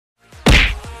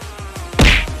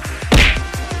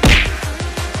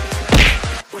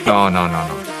No, no, no,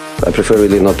 no. I prefer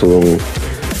really not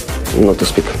to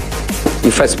speak.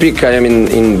 If I speak, I am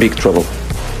in big trouble.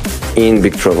 In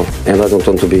big trouble. And I don't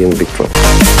want to be in big trouble.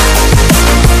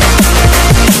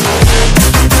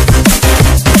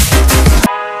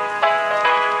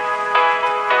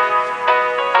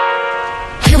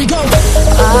 Here we go.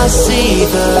 I see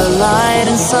the light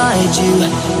inside you,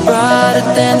 brighter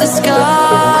than the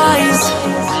skies.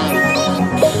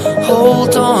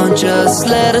 Hold on, just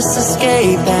let us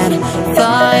escape and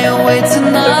fly away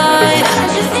tonight.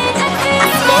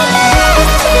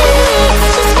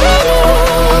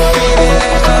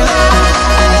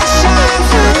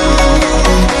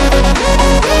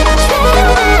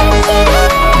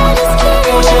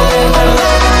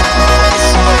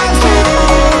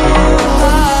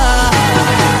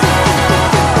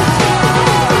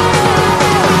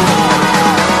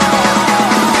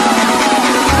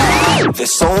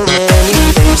 There's so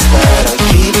many things that I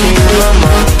keep in my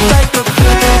mind, like the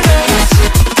past.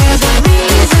 There's a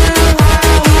reason why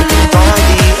all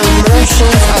the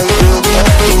emotions I built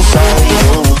up inside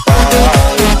your body.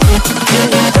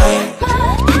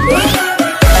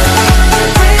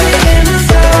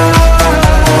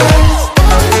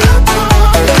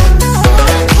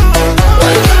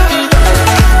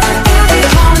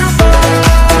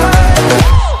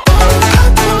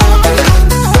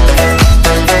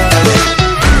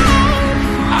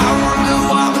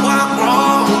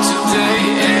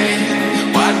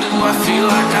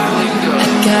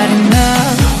 Got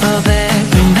enough of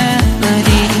every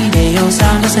melody, they all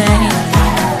sound the same.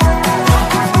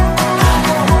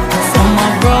 From my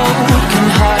broken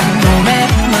heart, no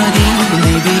remedy, but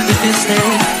maybe if you stay,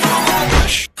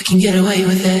 we can get away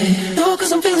with it. No,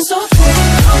 'cause I'm feeling so free.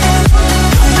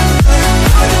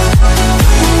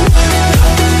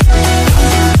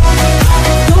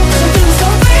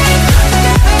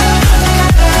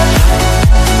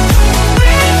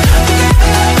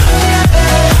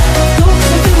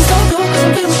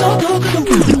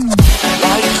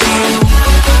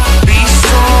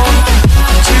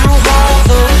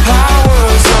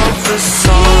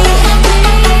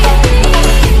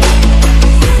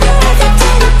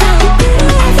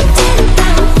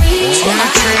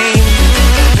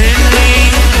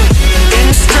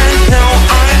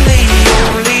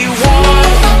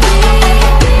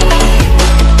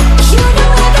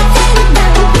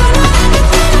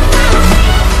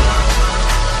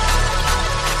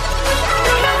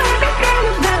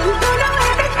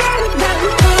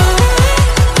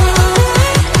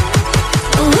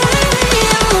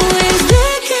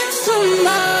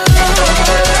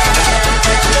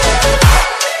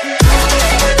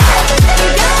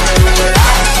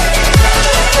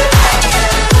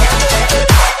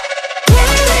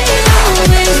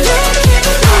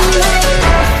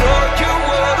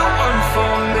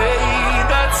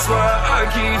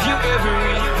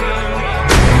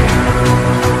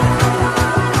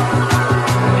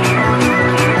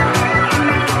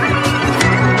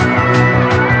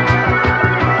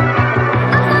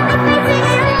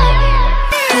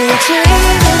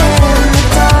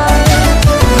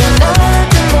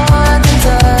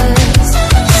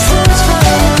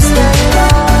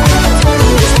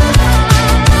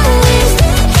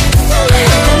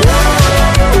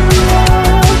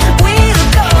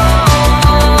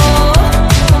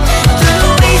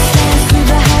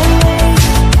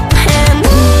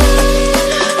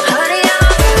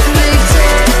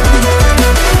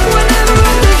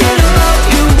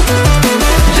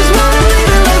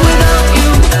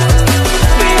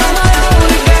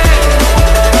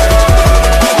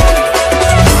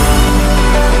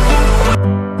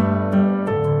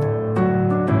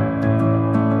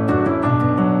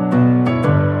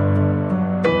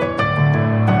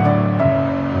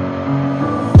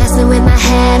 With my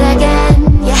head again,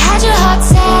 you had your heart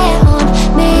set on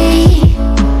me,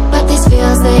 but these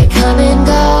feels, they come and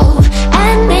go,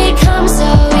 and they come so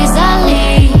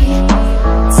easily.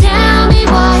 Tell me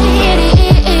what it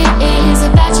is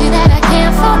about you that I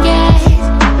can't forget,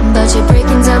 but you're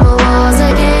breaking down my walls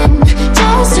again,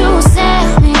 just to set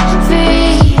me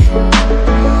free.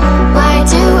 Why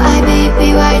do I, baby,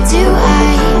 why do I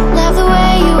love the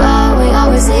way you are, will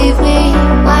always leave me?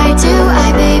 Why do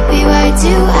I, baby, why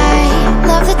do I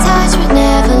love the touch but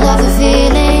never love the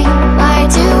feeling? Why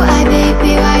do I,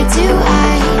 baby, why do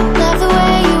I love the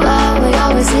way you are, will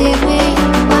always leave me?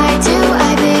 Why do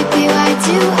I, baby, why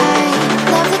do I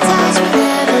love the touch but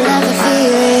never love the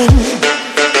feeling?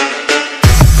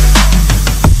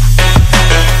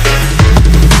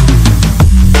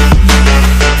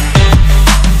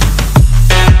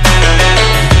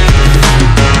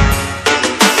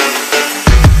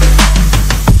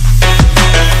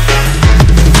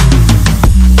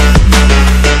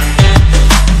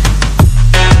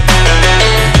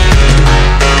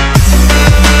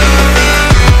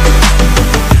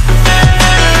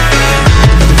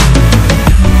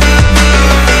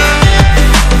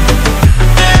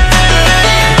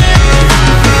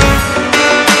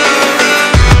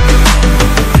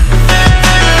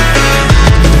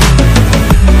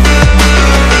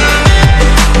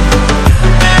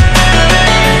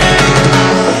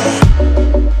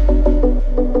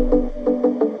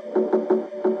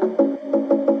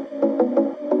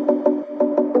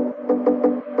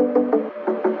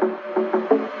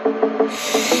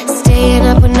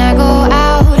 when I